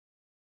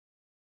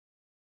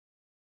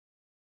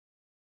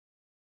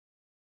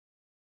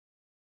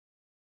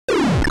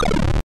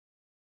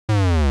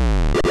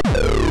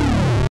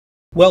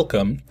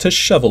Welcome to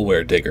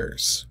Shovelware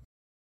Diggers.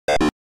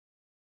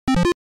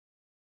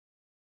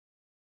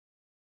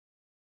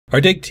 Our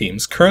dig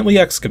team's currently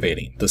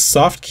excavating the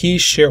Softkey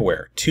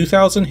Shareware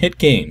 2000 Hit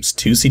Games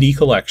 2CD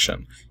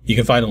collection. You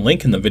can find a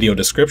link in the video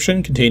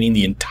description containing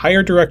the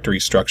entire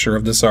directory structure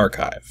of this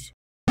archive.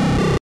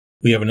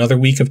 We have another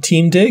week of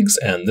team digs,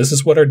 and this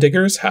is what our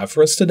diggers have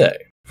for us today.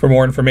 For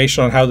more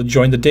information on how to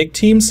join the dig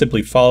team,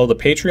 simply follow the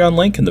Patreon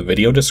link in the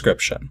video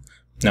description.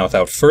 Now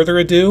without further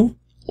ado,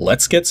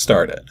 let's get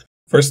started.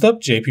 First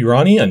up, JP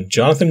Ronnie and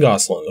Jonathan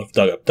Gosselin have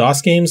dug up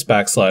DOSGAMES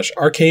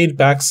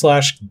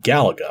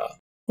 /arcade/GALAGA.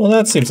 Well,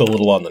 that seems a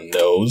little on the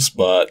nose,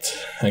 but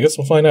I guess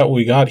we'll find out what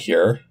we got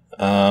here.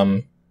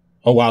 Oh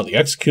wow, the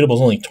executable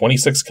is only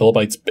 26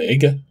 kilobytes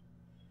big?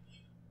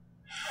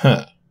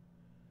 Huh.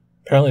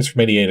 Apparently it's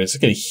from 88. It's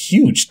like a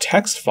huge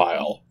text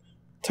file.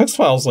 Text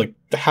file is like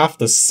half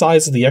the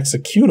size of the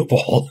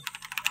executable.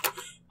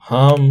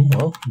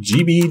 Well,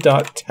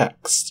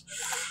 gb.text.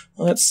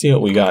 Let's see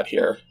what we got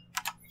here.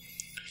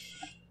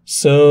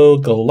 So,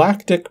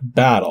 Galactic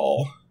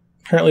Battle.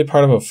 Apparently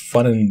part of a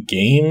fun and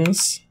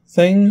games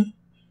thing.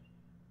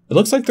 It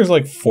looks like there's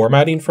like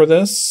formatting for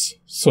this,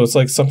 so it's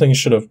like something you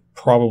should have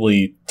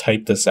probably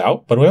typed this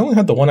out, but we only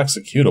had the one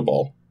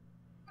executable.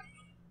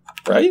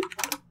 Right?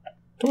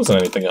 There wasn't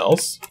anything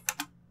else.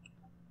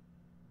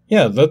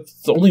 Yeah,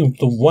 that's only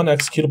the one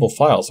executable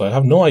file, so I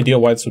have no idea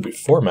why this would be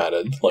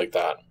formatted like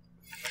that.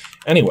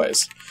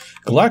 Anyways,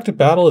 Galactic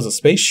Battle is a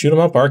space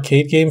shoot-'em-up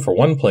arcade game for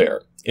one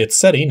player. Its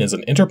setting is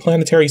an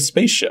interplanetary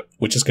spaceship,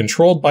 which is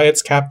controlled by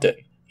its captain,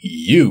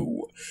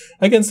 you,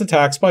 against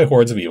attacks by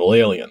hordes of evil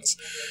aliens.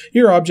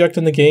 Your object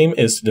in the game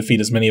is to defeat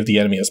as many of the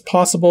enemy as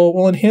possible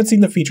while enhancing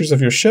the features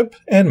of your ship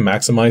and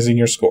maximizing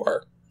your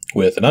score,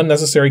 with an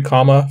unnecessary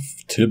comma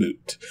to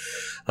boot.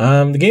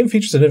 The game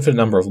features an infinite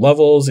number of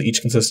levels, each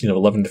consisting of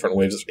 11 different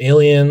waves of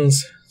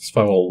aliens.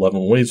 Survival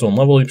 11 waves, one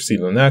level, you proceed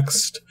to the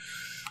next.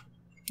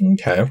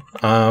 Okay,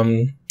 have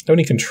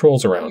any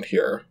controls around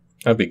here?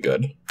 That'd be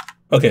good.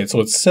 Okay, so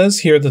it says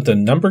here that the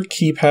number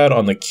keypad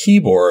on the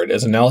keyboard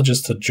is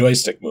analogous to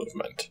joystick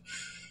movement.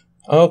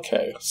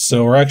 Okay,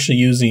 so we're actually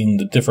using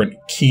the different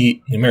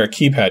numeric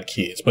keypad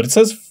keys, but it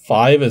says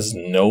 5 is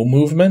no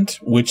movement,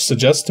 which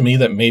suggests to me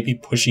that maybe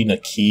pushing a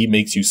key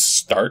makes you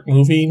start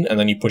moving, and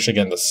then you push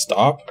again to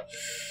stop.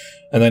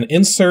 And then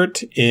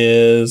insert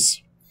or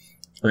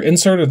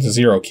the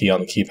 0 key on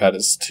the keypad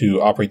is to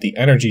operate the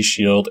energy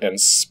shield, and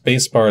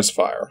spacebar is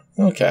fire.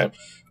 Okay,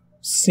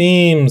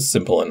 seems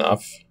simple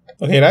enough.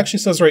 Okay, it actually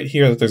says right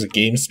here that there's a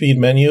game speed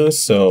menu,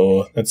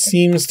 so that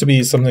seems to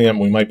be something that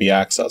we might be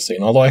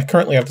accessing, although I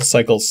currently have the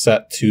cycle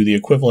set to the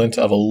equivalent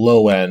of a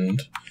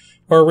low-end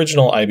or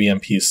original IBM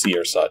PC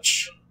or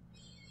such.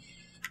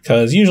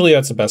 Because usually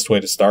that's the best way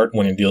to start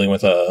when you're dealing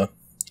with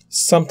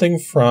something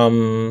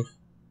from...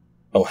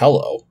 Oh,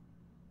 hello.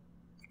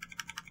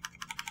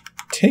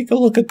 Take a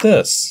look at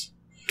this.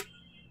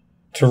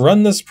 To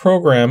run this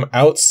program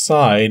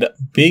outside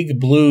Big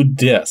Blue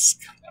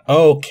Disk.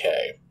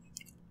 Okay.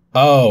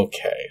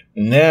 Okay,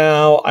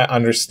 now I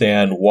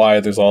understand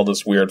why there's all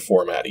this weird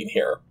formatting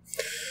here.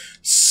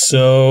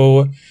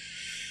 So,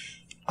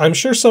 I'm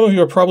sure some of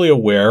you are probably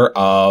aware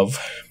of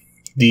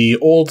the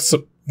old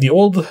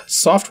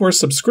software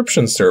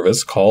subscription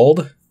service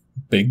called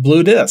Big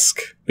Blue Disk,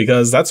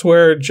 because that's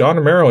where John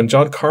Romero and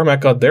John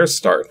Carmack got their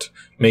start,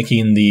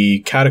 making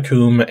the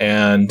Catacomb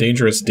and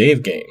Dangerous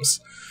Dave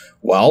games.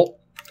 Well,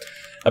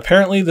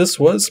 apparently this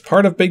was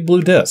part of Big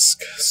Blue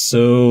Disk,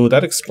 so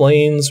that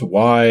explains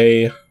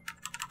why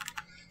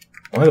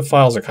the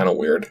files are kind of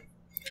weird.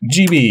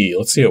 GB,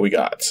 let's see what we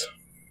got.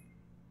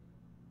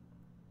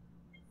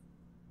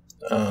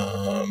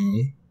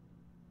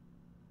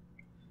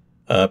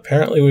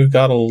 Apparently we've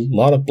got a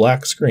lot of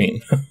black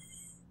screen.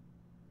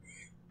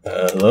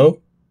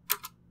 Hello?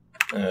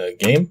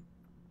 Game?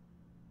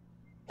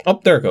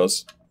 Oh, there it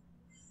goes.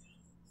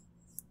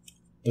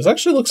 This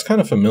actually looks kind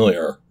of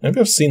familiar. Maybe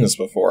I've seen this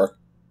before.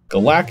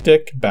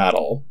 Galactic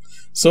Battle.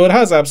 So it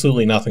has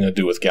absolutely nothing to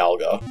do with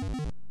GALAGA.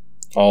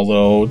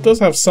 Although, it does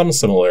have some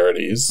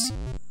similarities.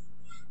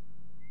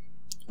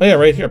 Oh yeah,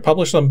 right here,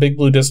 published on Big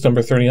Blue Disc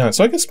number 39.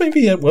 So I guess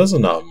maybe it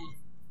wasn't,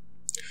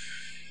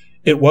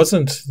 it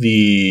wasn't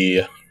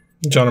the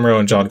John Romero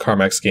and John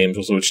Carmack's games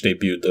which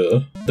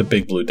debuted the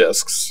Big Blue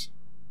Discs.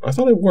 I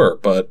thought they were,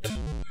 but...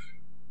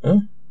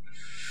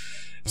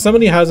 If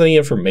somebody has any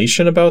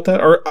information about that,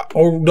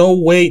 or no,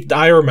 wait,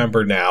 I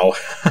remember now.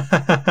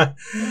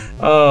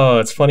 Oh,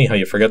 it's funny how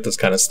you forget this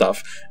kind of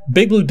stuff.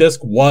 Big Blue Disc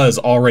was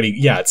already,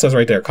 yeah, it says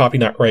right there,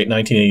 copyright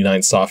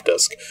 1989 soft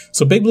disk.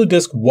 So Big Blue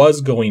Disc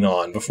was going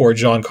on before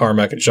John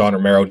Carmack and John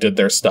Romero did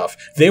their stuff.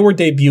 They were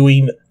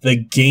debuting the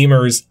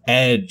Gamer's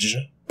Edge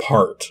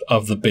part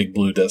of the Big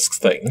Blue Disc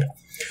thing.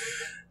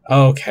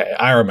 Okay,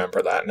 I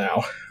remember that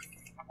now.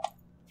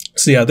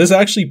 So yeah, this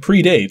actually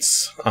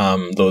predates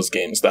those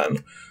games then.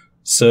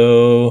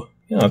 So,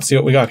 yeah, let's see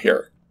what we got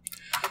here.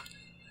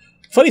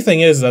 Funny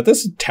thing is that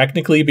this would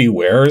technically be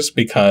wares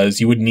because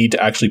you would need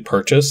to actually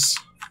purchase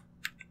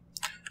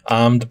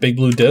the Big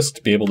Blue Disc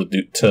to be able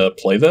to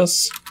play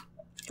this,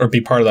 or be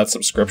part of that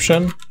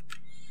subscription.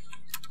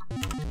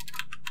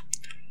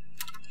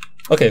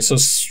 Okay, so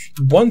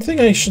one thing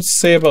I should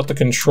say about the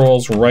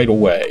controls right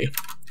away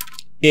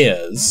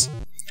is,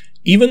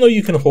 even though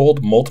you can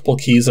hold multiple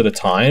keys at a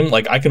time,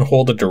 like I can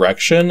hold a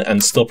direction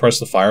and still press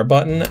the fire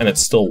button and it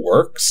still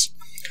works,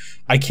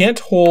 I can't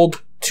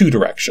hold two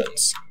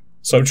directions.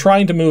 So I'm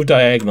trying to move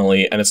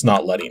diagonally and it's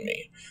not letting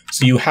me.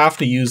 So you have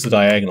to use the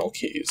diagonal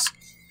keys.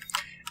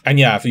 And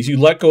yeah, if you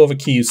let go of a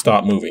key, you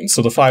stop moving.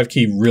 So the 5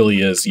 key really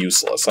is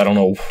useless. I don't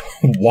know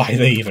why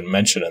they even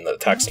mention it in the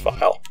text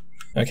file.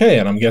 Okay,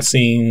 and I'm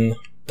guessing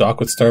dock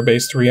with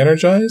Starbase to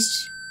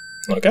re-energize?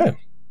 Okay.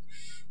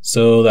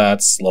 So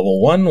that's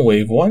level 1,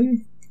 wave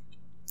 1.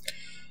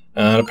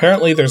 And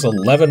apparently there's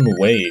 11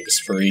 waves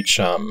for each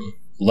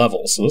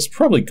level, so this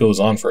probably goes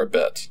on for a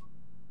bit.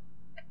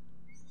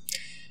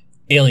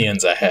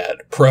 Aliens ahead.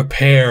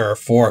 Prepare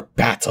for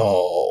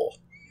battle.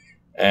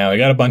 And we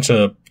got a bunch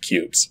of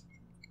cubes.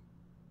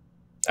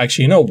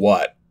 Actually, you know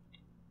what?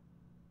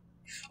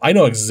 I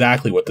know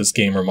exactly what this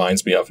game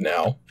reminds me of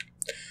now.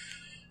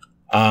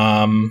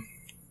 Only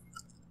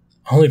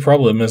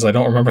problem is I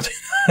don't remember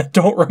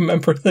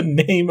the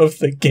name of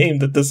the game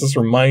that this is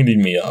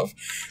reminding me of.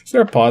 Is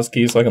there a pause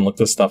key so I can look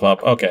this stuff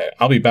up? Okay,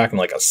 I'll be back in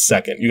like a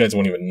second. You guys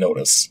won't even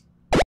notice.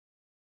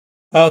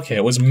 Okay,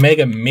 it was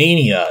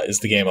MegaMania is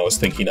the game I was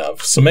thinking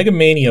of. So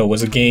MegaMania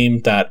was a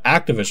game that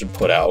Activision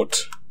put out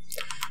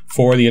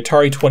for the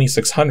Atari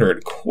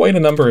 2600 quite a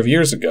number of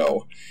years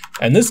ago.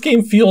 And this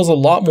game feels a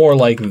lot more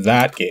like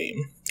that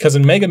game. Because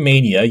in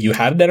MegaMania, you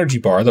had an energy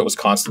bar that was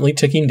constantly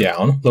ticking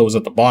down, that was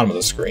at the bottom of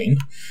the screen.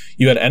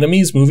 You had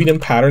enemies moving in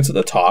patterns at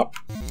the top.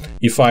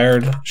 You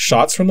fired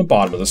shots from the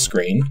bottom of the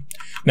screen.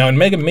 Now in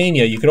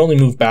MegaMania, you could only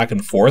move back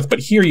and forth, but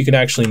here you can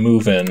actually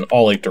move in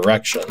all 8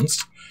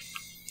 directions.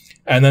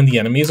 And then the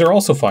enemies are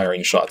also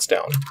firing shots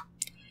down.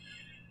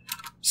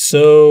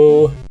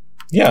 So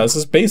yeah, this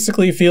is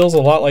basically feels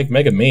a lot like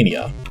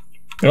MegaMania.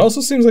 It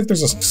also seems like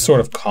there's a sort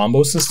of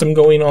combo system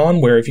going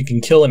on where if you can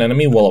kill an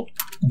enemy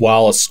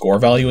while a score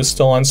value is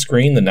still on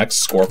screen, the next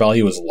score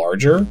value is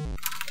larger.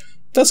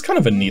 That's kind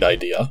of a neat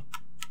idea.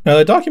 Now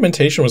the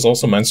documentation was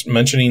also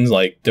mentioning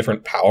like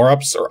different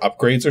power-ups or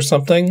upgrades or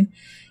something.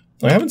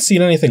 I haven't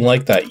seen anything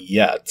like that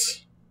yet.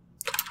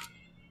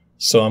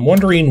 So I'm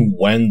wondering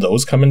when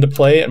those come into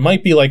play. It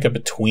might be like a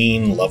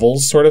between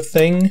levels sort of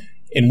thing,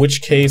 in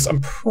which case I'm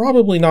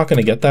probably not going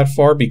to get that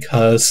far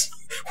because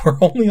we're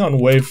only on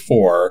wave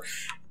 4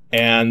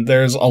 and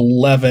there's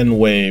 11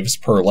 waves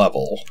per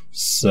level.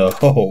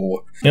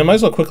 So, I might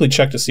as well quickly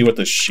check to see what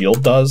this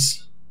shield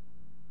does.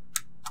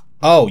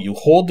 Oh, you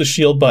hold the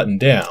shield button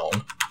down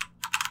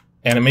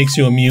and it makes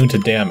you immune to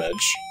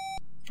damage.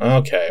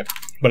 Okay,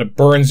 but it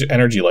burns your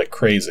energy like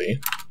crazy.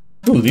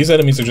 Ooh, these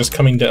enemies are just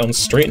coming down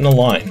straight in a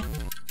line.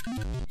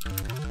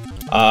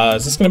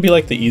 Is this going to be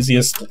like the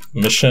easiest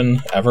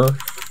mission ever?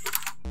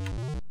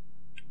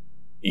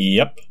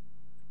 Yep.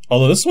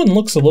 Although this one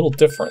looks a little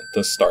different,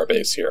 this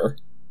starbase here.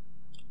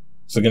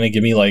 Is it going to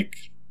give me like...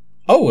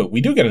 Oh,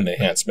 we do get an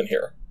enhancement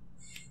here.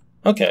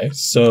 Okay,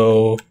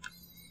 so...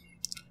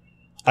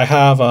 I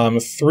have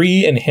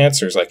 3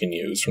 enhancers I can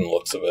use from the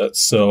looks of it.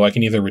 So I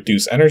can either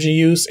reduce energy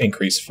use,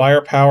 increase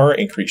firepower,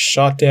 increase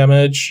shot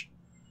damage,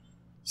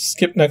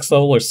 skip next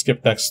level, or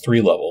skip next 3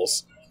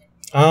 levels.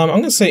 I'm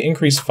going to say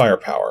increase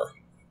firepower.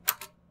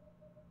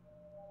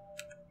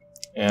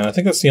 And I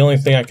think that's the only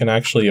thing I can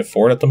actually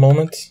afford at the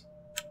moment.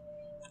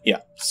 Yeah,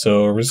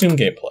 so resume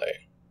gameplay.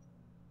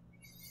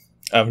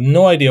 I have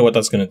no idea what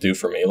that's going to do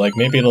for me. Like,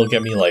 maybe it'll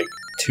get me, like,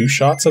 2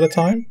 shots at a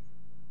time?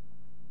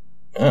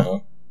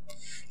 Oh.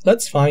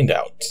 Let's find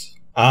out.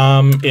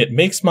 It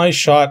makes my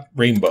shot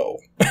rainbow.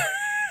 I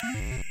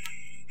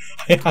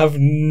have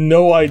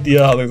no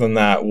idea other than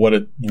that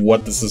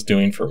what this is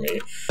doing for me.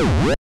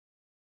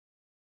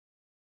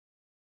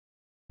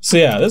 So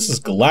yeah, this is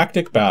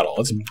Galactic Battle.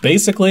 It's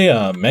basically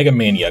a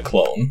MegaMania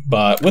clone,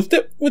 but with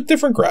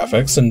different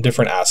graphics and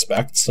different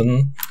aspects,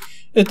 and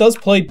it does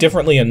play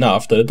differently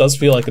enough that it does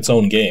feel like its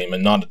own game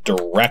and not a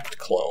direct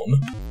clone.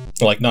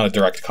 Like, not a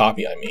direct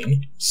copy, I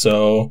mean.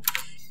 So,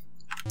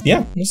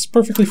 yeah, this is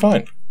perfectly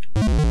fine.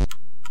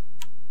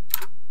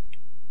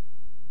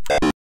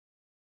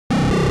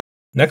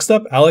 Next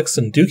up, Alex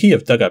and Dookie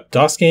have dug up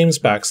DOSGAMES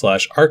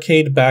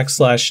 /arcade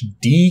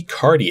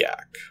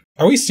 /DCARDIAC.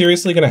 Are we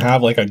seriously going to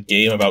have like a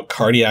game about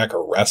cardiac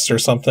arrest or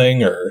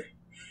something, or...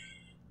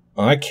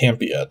 Well, that can't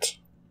be it.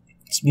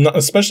 It's not,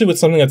 especially with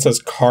something that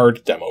says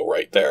card demo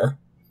right there.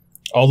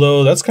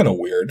 Although, that's kind of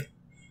weird.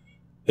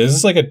 Is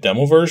this like a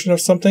demo version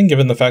of something,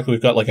 given the fact that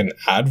we've got like an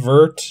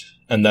advert,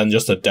 and then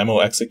just a demo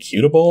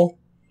executable?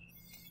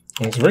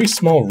 And it's a very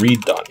small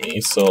read.me,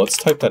 so let's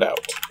type that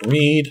out.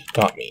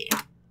 Read.me.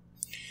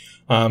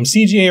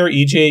 CGA or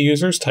EGA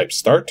users, type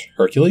start.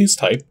 Hercules,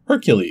 type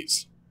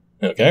Hercules.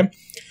 Okay.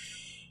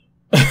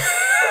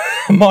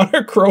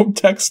 Monochrome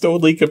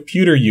text-only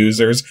computer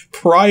users,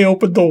 pry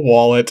open the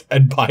wallet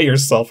and buy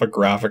yourself a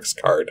graphics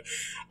card.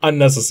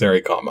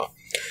 Unnecessary comma.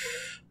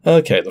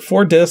 Okay, the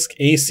 4-disc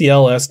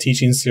ACLS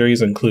teaching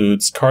series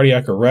includes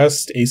Cardiac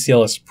Arrest,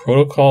 ACLS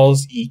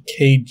Protocols,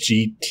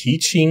 EKG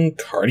Teaching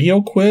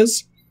Cardio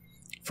Quiz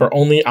for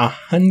only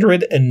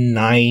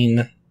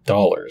 $109.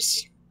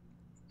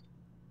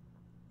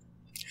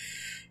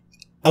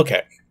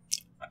 Okay.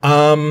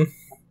 I'm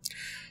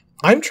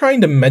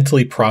trying to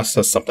mentally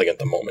process something at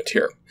the moment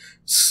here.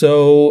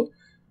 So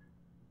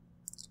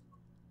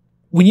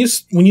when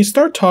you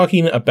start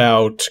talking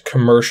about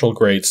commercial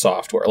grade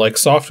software, like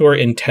software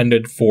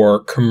intended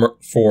for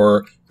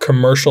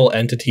commercial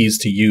entities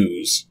to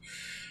use,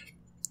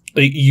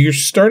 you're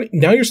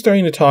starting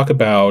to talk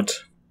about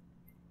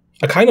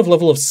a kind of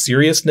level of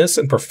seriousness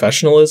and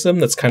professionalism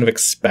that's kind of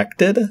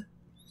expected.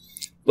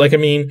 Like, I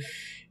mean,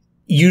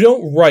 you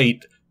don't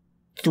write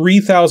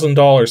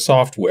 $3,000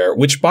 software,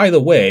 which, by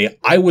the way,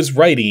 I was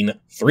writing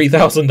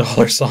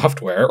 $3,000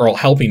 software, or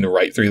helping to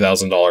write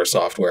 $3,000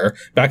 software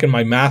back in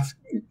my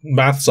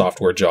math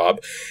software job,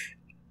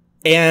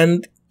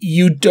 and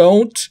you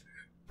don't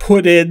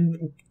put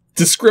in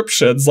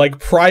descriptions like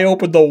pry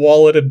open the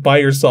wallet and buy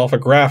yourself a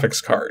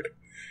graphics card.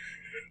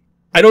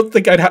 I don't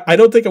think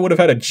I would have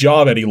had a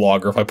job any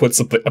longer if I put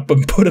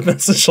a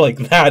message like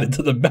that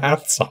into the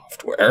math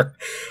software.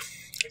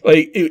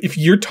 Like, if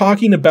you're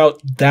talking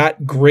about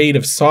that grade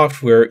of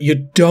software, you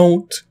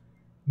don't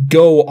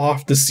go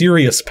off the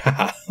serious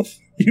path.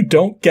 You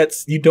don't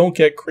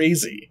get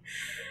crazy.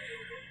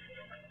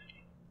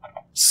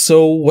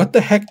 So what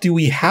the heck do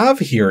we have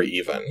here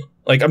even?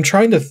 Like, I'm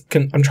trying to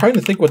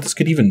think what this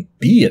could even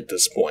be at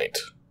this point.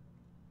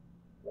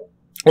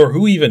 Or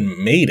who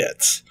even made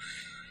it.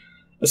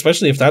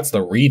 Especially if that's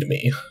the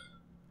README.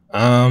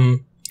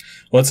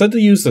 Well, it said to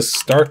use the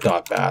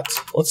start.bat.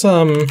 Let's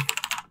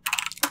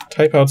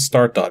type out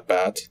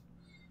start.bat.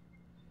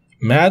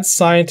 Mad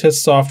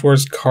Scientist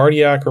Software's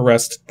cardiac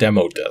arrest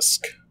demo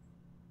disk.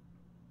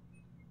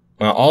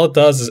 All it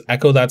does is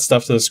echo that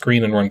stuff to the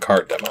screen and run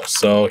card demo.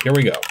 So here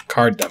we go,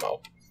 card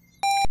demo.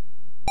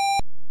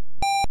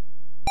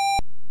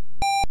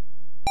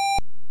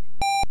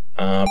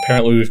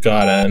 Apparently we've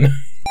got an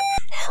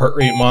heart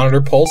rate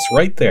monitor pulse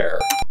right there.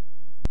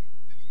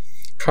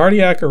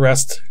 Cardiac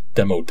arrest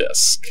demo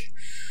disk.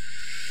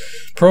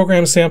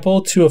 Program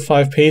sample, 2 of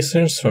 5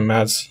 patients from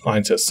Mad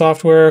Scientist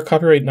Software.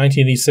 Copyright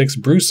 1986,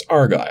 Bruce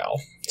Argyle.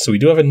 So we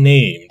do have a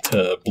name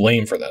to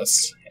blame for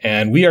this.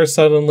 And we are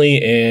suddenly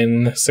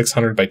in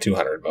 600 by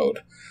 200 mode.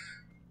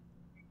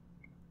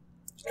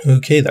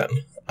 Okay then.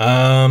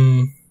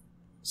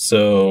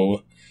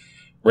 So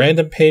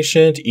random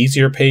patient,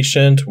 easier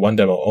patient, 1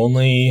 demo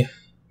only.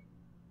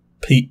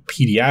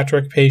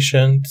 Pediatric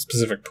patient,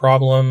 specific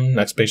problem,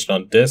 next patient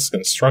on disk,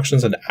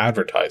 instructions and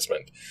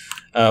advertisement.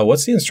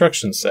 What's the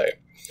instructions say?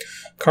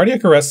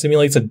 Cardiac arrest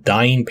simulates a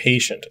dying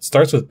patient. It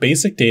starts with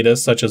basic data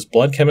such as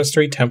blood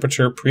chemistry,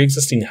 temperature,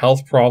 pre-existing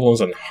health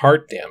problems, and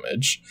heart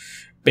damage.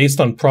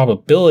 Based on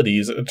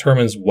probabilities, it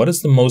determines what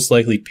is the most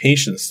likely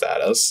patient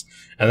status,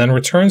 and then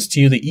returns to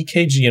you the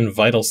EKG and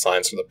vital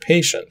signs for the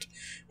patient.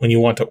 When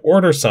you want to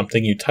order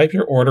something, you type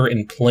your order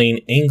in plain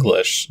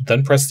English,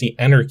 then press the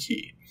Enter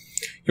key.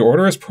 Your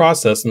order is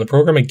processed, and the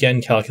program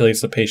again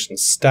calculates the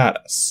patient's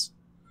status.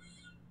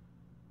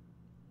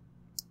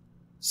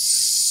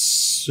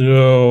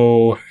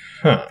 So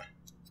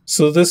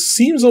this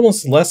seems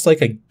almost less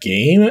like a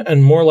game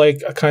and more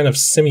like a kind of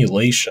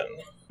simulation.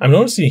 I'm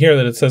noticing here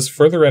that it says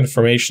further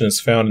information is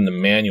found in the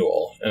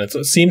manual, and it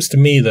seems to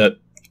me that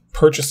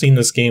purchasing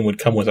this game would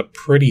come with a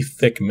pretty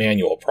thick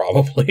manual,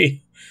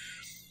 probably.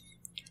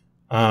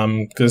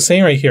 Because it's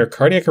saying right here,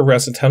 cardiac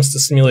arrest attempts to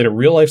simulate a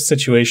real-life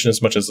situation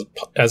as much as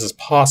is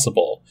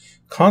possible.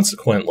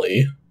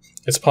 Consequently,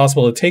 it's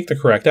possible to take the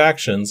correct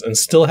actions and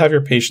still have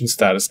your patient's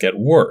status get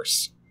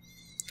worse.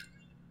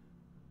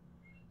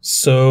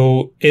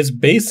 So it's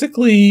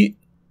basically...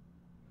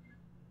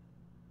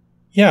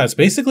 yeah, it's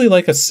basically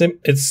like a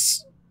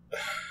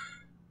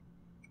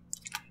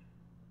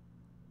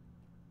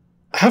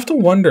I have to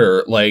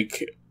wonder,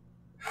 like,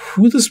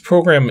 who this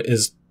program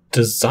is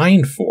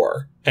designed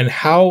for and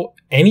how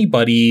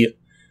anybody,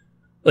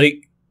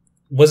 like,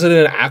 was it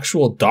an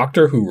actual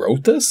doctor who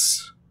wrote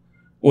this?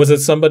 Was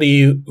it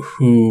somebody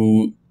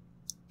who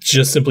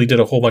just simply did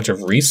a whole bunch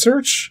of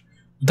research?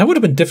 That would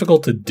have been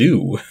difficult to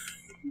do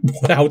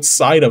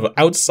outside of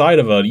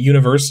a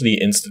university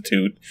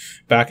institute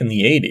back in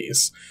the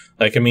 80s.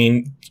 Like, I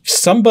mean,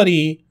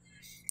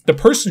 the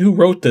person who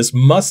wrote this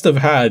must have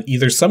had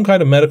either some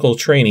kind of medical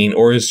training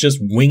or is just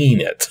winging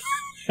it.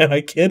 And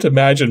I can't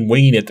imagine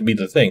winging it to be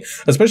the thing,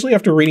 especially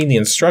after reading the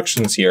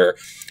instructions here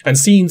and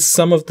seeing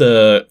some of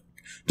the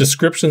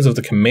descriptions of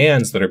the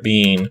commands that are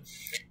being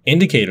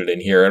indicated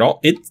in here.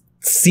 It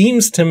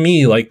seems to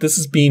me like this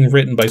is being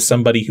written by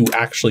somebody who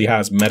actually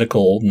has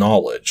medical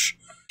knowledge.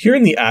 Here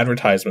in the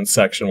advertisement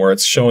section where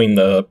it's showing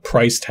the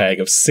price tag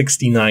of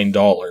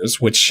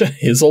 $69, which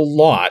is a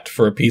lot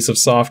for a piece of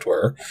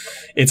software,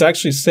 it's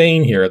actually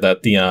saying here that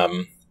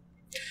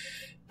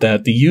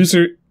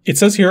it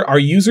says here, our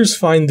users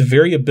find the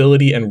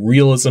variability and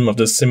realism of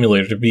the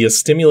simulator to be as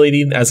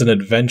stimulating as an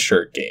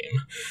adventure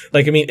game.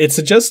 Like, I mean, it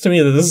suggests to me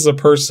that this is a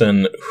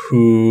person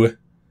who...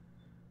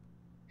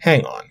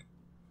 hang on.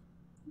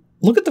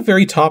 Look at the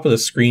very top of the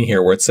screen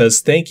here where it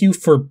says, thank you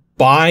for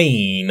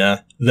buying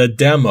the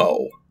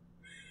demo.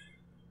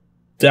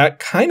 That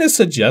kind of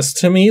suggests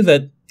to me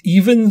that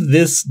even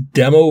this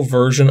demo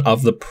version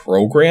of the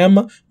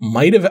program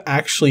might have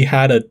actually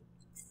had a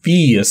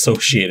fee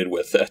associated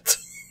with it.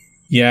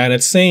 Yeah, and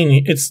it's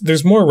saying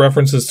there's more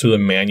references to the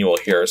manual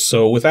here,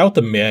 so without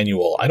the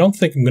manual, I don't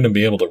think I'm going to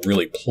be able to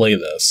really play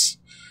this.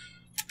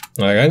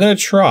 Like, I'm going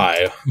to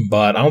try,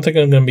 but I don't think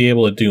I'm going to be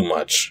able to do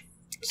much.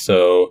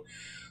 So,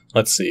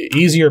 let's see.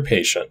 Easier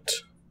patient.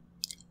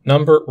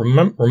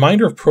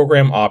 Reminder of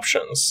program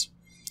options.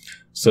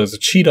 So there's a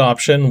cheat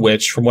option,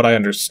 which, from what I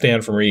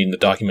understand from reading the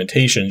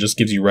documentation, just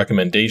gives you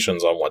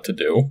recommendations on what to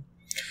do.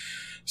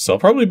 So I'll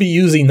probably be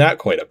using that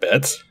quite a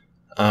bit.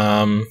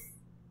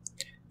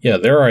 Yeah,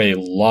 there are a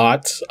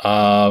lot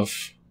of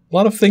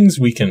things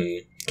we can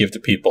give to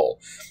people,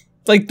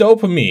 like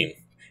dopamine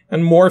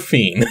and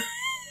morphine.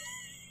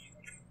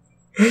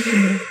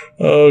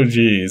 Oh,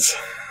 jeez.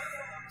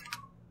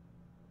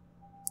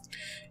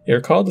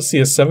 You're called to see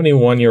a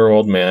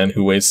 71-year-old man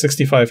who weighs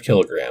 65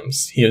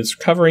 kilograms. He is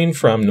recovering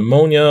from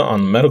pneumonia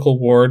on the medical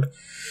ward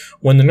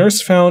when the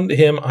nurse found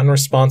him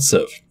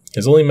unresponsive.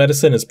 His only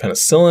medicine is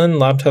penicillin.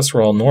 Lab tests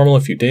were all normal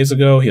a few days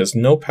ago. He has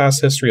no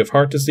past history of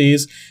heart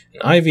disease.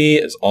 An IV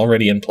is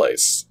already in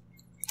place.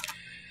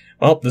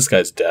 Well, this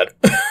guy's dead.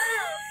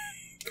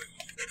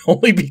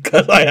 Only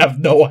because I have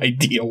no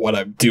idea what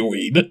I'm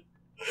doing.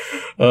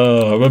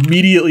 I'm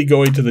immediately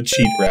going to the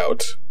cheat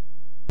route.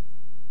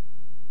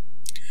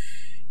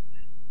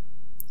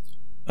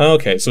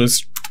 Okay, so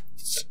it's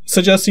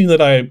suggesting that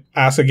I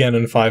ask again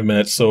in 5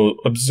 minutes, so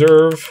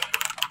observe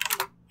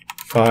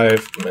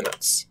 5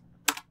 minutes.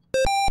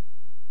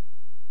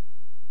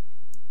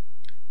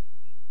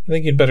 I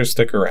think you'd better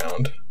stick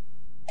around.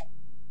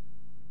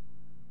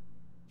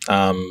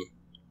 No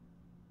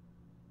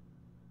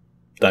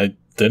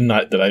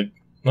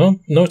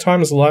time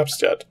has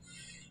elapsed yet.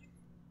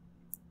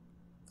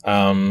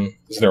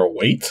 Is there a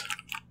wait?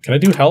 Can I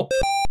do help?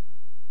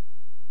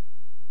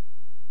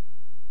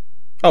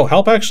 Oh,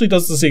 help actually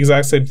does the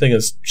exact same thing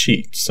as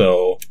cheat,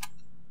 so...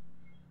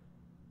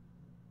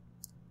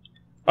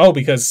 Oh,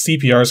 because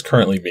CPR is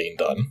currently being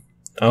done.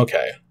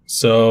 Okay,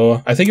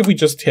 so I think if we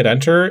just hit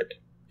enter,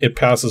 it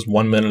passes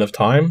 1 minute of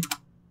time.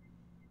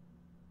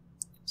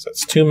 So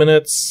that's 2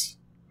 minutes,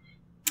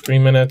 3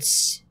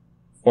 minutes,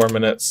 4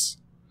 minutes.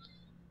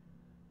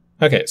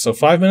 Okay, so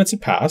 5 minutes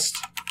have passed.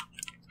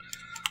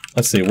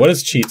 Let's see, what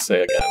does cheat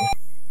say again?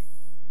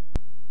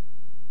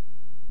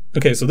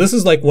 Okay, so this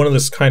is like one of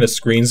those kind of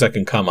screens that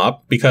can come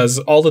up because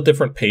all the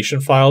different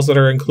patient files that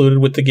are included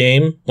with the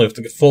game, like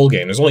the full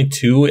game, there's only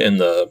 2 in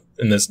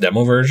this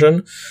demo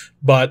version,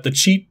 but the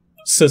cheat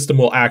system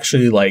will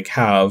actually like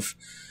have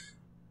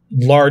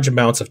large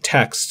amounts of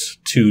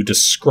text to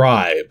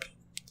describe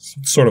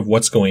sort of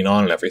what's going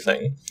on and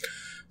everything.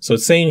 So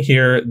it's saying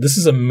here, this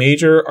is a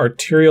major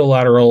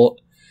arteriolateral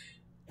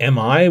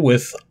MI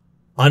with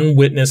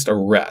unwitnessed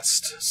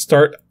arrest.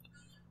 Start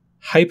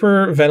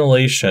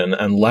hyperventilation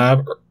and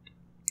lab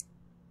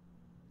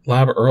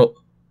I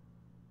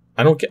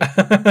don't get.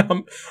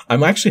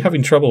 I'm actually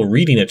having trouble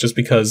reading it just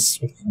because,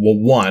 well,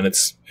 one,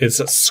 it's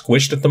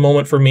squished at the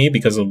moment for me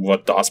because of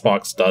what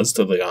DOSBox does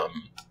to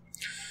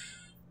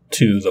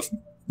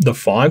the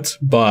font,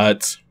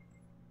 but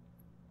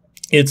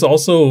it's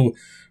also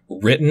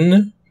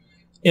written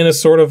in a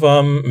sort of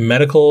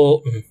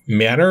medical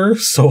manner,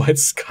 so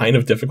it's kind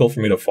of difficult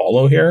for me to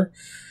follow here.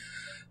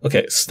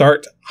 Okay,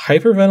 start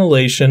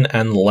hyperventilation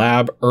and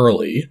lab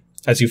early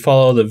as you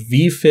follow the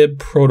VFib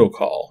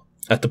protocol.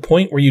 At the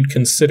point where you'd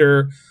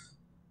consider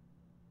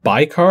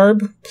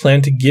bicarb,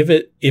 plan to give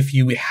it if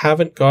you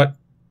haven't got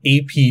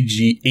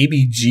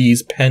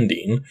ABGs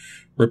pending.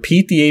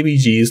 Repeat the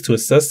ABGs to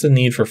assess the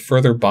need for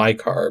further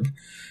bicarb,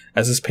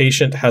 as this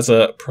patient has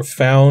a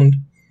profound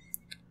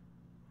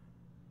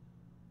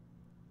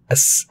I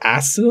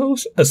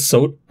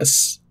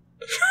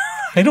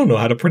don't know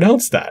how to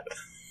pronounce that.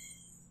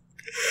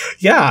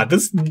 Yeah,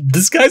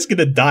 this guy's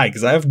gonna die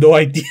because I have no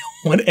idea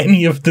what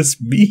any of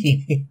this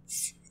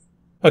means.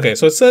 Okay,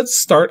 so it says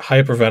start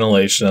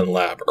hyperventilation and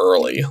lab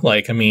early.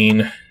 Like, I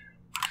mean,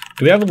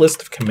 do we have a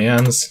list of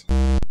commands?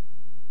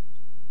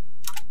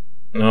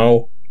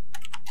 No.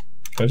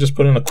 Can I just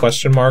put in a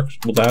question mark?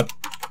 Will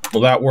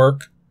that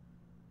work?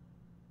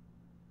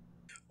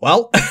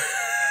 Well,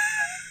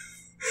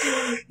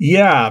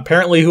 yeah,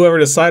 apparently whoever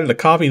decided to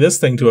copy this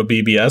thing to a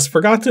BBS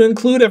forgot to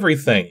include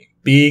everything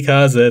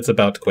because it's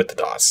about to quit the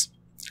DOS.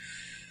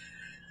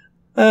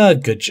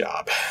 Good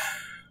job.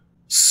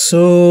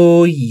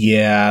 So,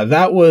 yeah,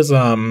 that was,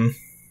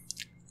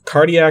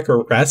 cardiac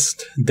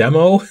arrest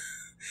demo.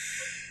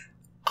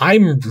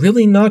 I'm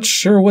really not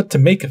sure what to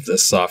make of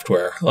this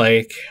software.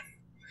 Like,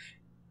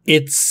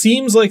 it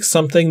seems like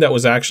something that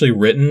was actually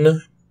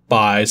written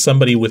by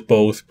somebody with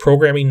both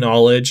programming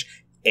knowledge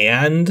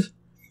and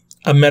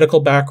a medical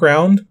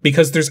background,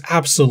 because there's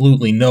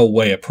absolutely no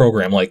way a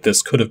program like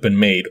this could have been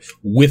made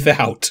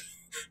without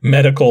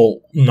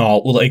medical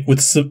knowledge, like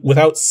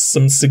without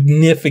some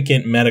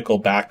significant medical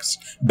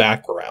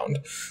background.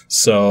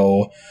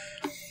 So,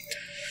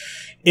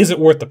 is it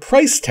worth the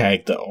price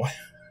tag, though?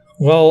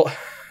 Well,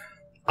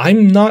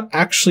 I'm not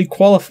actually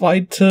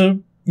qualified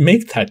to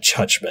make that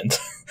judgment.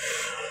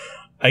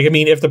 I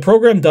mean, if the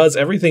program does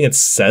everything it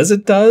says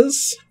it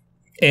does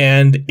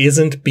and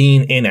isn't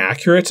being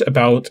inaccurate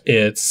about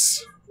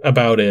its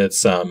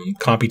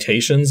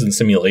computations and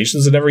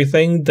simulations and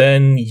everything,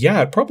 then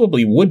yeah, it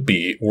probably would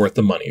be worth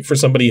the money for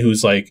somebody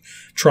who's like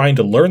trying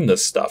to learn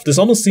this stuff. This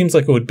almost seems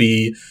like it would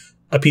be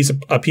a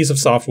piece of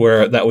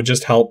software that would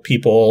just help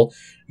people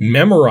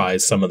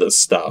memorize some of this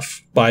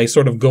stuff by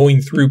sort of going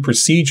through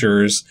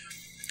procedures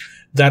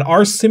that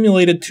are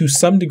simulated to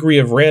some degree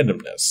of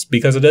randomness,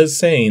 because it is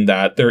saying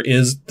that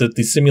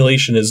the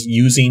simulation is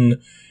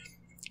using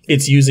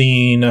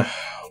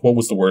what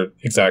was the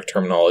exact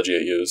terminology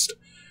it used?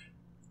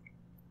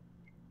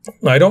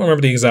 I don't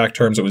remember the exact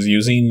terms it was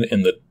using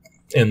in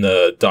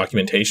the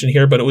documentation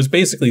here, but it was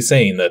basically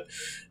saying that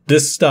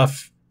this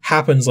stuff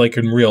happens like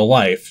in real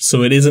life,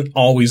 so it isn't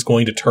always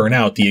going to turn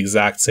out the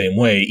exact same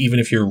way, even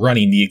if you're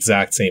running the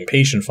exact same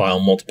patient file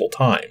multiple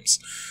times.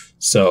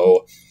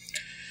 So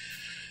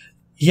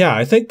yeah,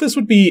 I think this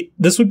would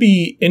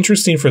be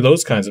interesting for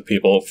those kinds of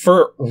people.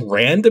 For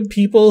random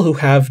people who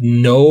have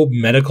no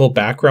medical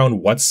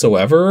background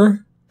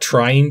whatsoever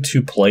trying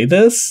to play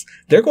this,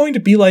 they're going to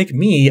be like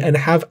me and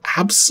have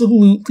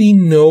absolutely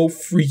no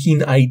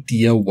freaking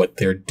idea what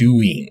they're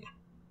doing.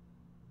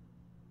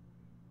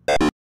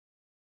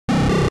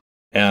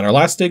 And our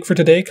last dig for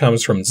today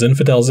comes from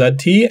Zinfidel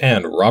ZT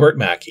and Robert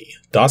Mackey.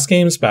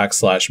 DOSGAMES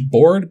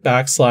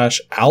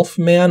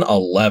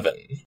 /board/Alfman11.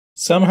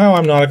 Somehow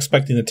I'm not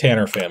expecting the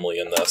Tanner family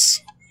in this.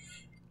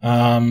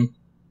 Oh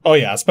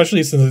yeah,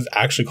 especially since it's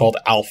actually called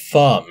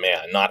Alpha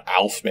Man, not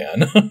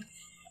Alfman.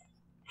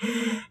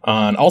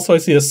 And also I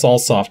see a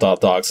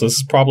solsoft.doc, so this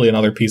is probably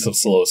another piece of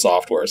Soleau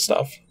Software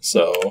stuff.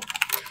 So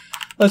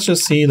let's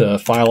just see the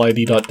file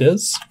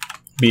id.diz,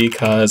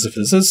 because if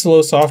this is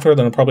Soleau Software,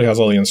 then it probably has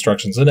all the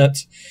instructions in it.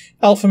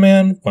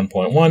 AlphaMan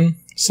 1.1.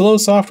 Soleau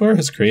Software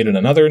has created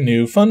another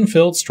new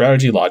fun-filled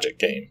strategy logic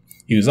game.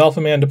 Use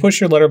AlphaMan to push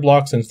your letter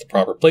blocks into the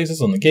proper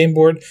places on the game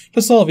board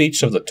to solve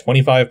each of the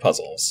 25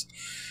 puzzles.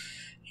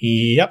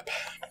 Yep.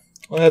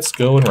 Let's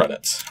go and run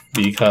it,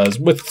 because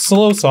with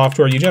Soleau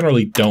Software, you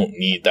generally don't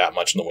need that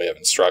much in the way of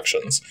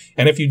instructions.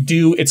 And if you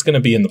do, it's going to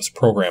be in this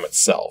program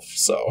itself,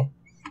 so.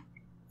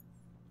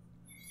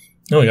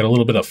 Oh, we got a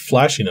little bit of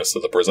flashiness to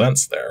the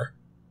presents there.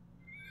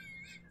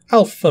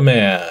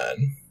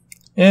 AlphaMan.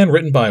 And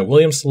written by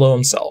William Soleau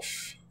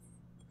himself.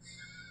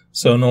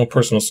 So no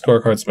personal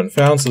scorecard's been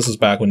found, so this is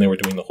back when they were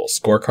doing the whole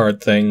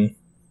scorecard thing.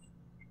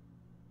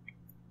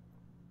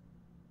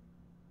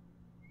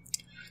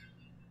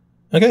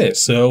 Okay,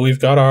 so we've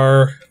got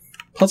our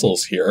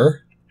puzzles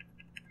here.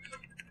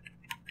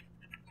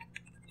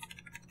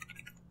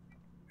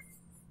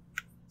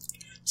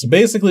 So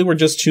basically we're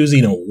just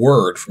choosing a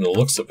word from the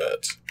looks of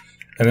it,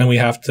 and then we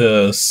have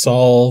to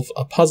solve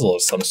a puzzle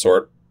of some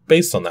sort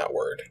based on that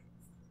word.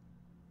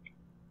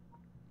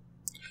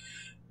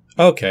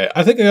 Okay,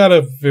 I think I got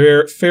a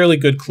fairly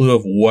good clue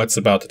of what's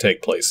about to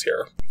take place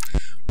here.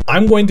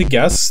 I'm going to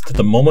guess that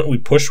the moment we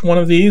push one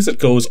of these, it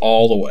goes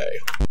all the way.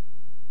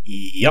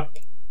 Yep.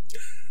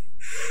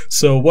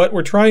 So what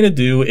we're trying to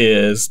do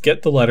is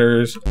get the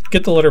letter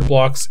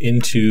blocks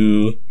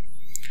into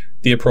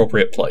the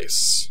appropriate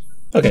place.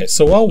 Okay,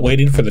 so while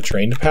waiting for the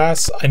train to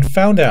pass, I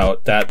found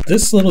out that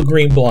this little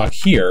green block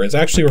here is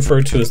actually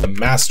referred to as the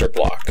master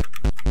block,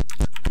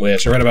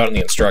 which I read about in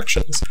the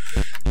instructions.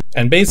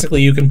 And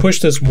basically you can push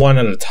this one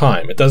at a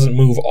time. It doesn't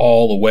move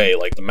all the way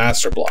like the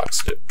master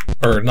blocks do,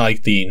 or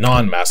like the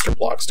non-master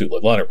blocks do,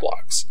 like letter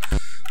blocks.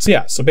 So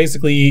yeah, so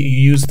basically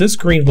you use this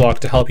green block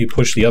to help you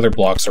push the other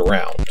blocks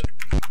around.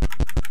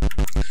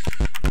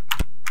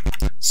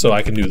 So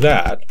I can do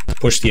that,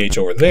 push the H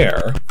over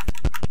there,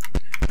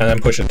 and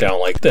then push it down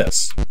like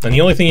this. And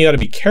the only thing you gotta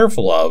be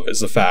careful of is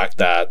the fact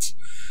that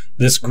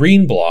this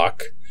green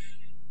block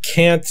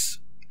can't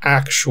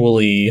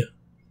actually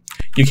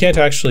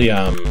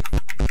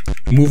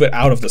move it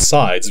out of the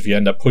sides if you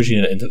end up pushing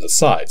it into the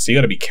sides. So you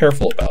gotta be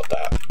careful about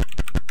that.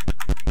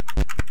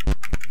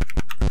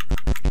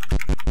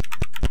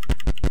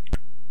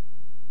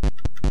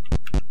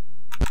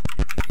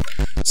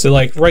 So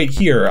like right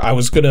here, I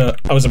was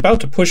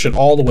about to push it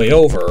all the way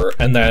over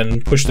and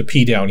then push the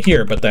P down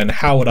here, but then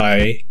how would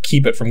I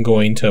keep it from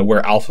going to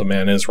where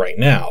AlphaMan is right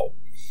now?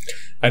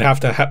 I'd have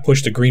to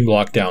push the green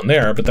block down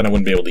there, but then I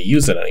wouldn't be able to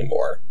use it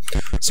anymore.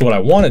 So what I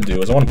want to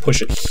do is I want to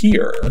push it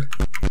here,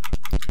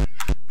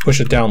 push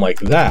it down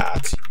like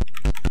that,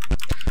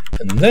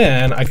 and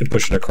then I could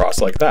push it across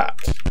like that.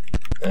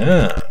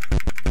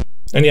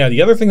 And yeah,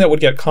 the other thing that would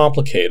get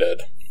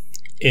complicated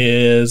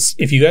is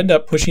if you end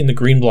up pushing the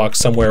green block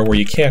somewhere where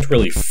you can't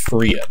really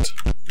free it,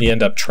 you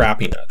end up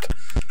trapping it.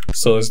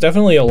 So there's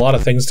definitely a lot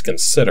of things to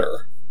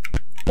consider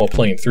while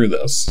playing through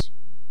this.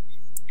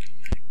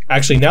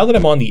 Actually, now that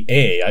I'm on the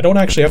A, I don't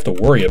actually have to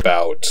worry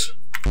about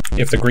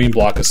if the green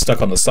block is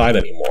stuck on the side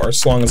anymore,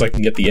 as long as I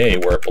can get the A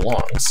where it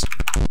belongs.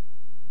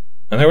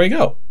 And there we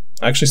go.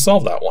 I actually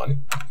solved that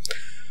one.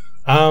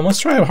 Let's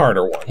try a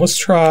harder one. Let's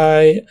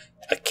try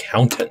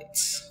accountant.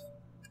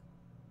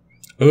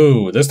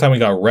 Ooh, this time we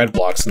got red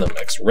blocks in the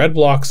mix. Red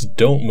blocks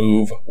don't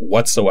move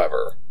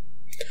whatsoever.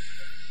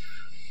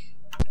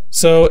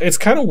 So it's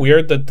kind of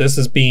weird that this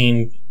is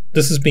being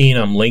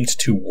linked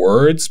to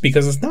words,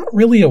 because it's not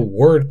really a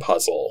word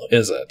puzzle,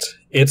 is it?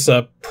 It's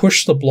a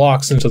push the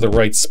blocks into the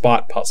right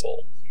spot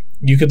puzzle.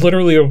 You could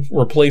literally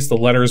replace the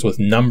letters with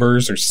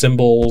numbers or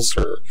symbols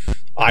or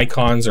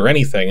icons or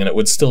anything, and it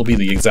would still be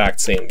the exact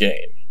same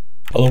game.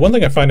 Although one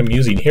thing I find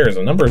amusing here is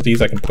a number of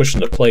these I can push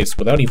into place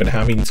without even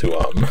having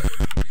to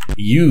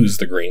use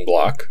the green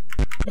block.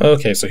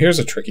 Okay, so here's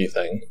a tricky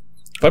thing.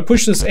 If I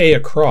push this A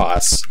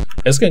across,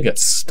 it's going to get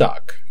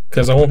stuck,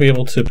 because I won't be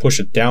able to push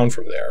it down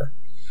from there.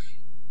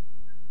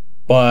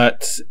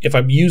 But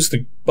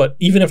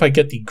even if I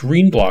get the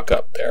green block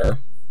up there,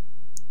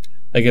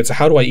 like, it's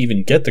how do I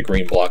even get the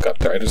green block up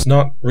there? There's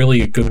not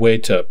really a good way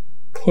to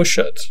push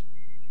it.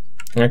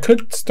 And I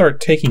could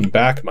start taking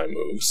back my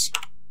moves.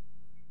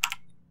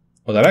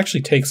 Well, that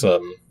actually takes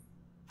well,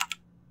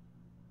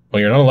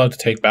 you're not allowed to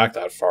take back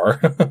that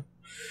far.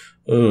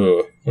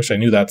 Ooh, wish I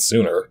knew that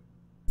sooner.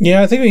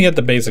 Yeah, I think we get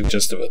the basic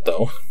gist of it,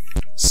 though.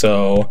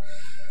 So,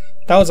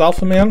 that was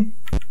Alpha Man.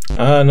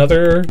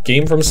 Another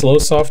game from Soleau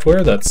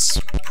Software that's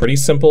pretty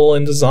simple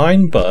in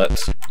design, but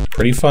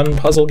pretty fun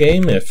puzzle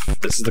game if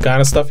this is the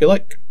kind of stuff you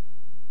like.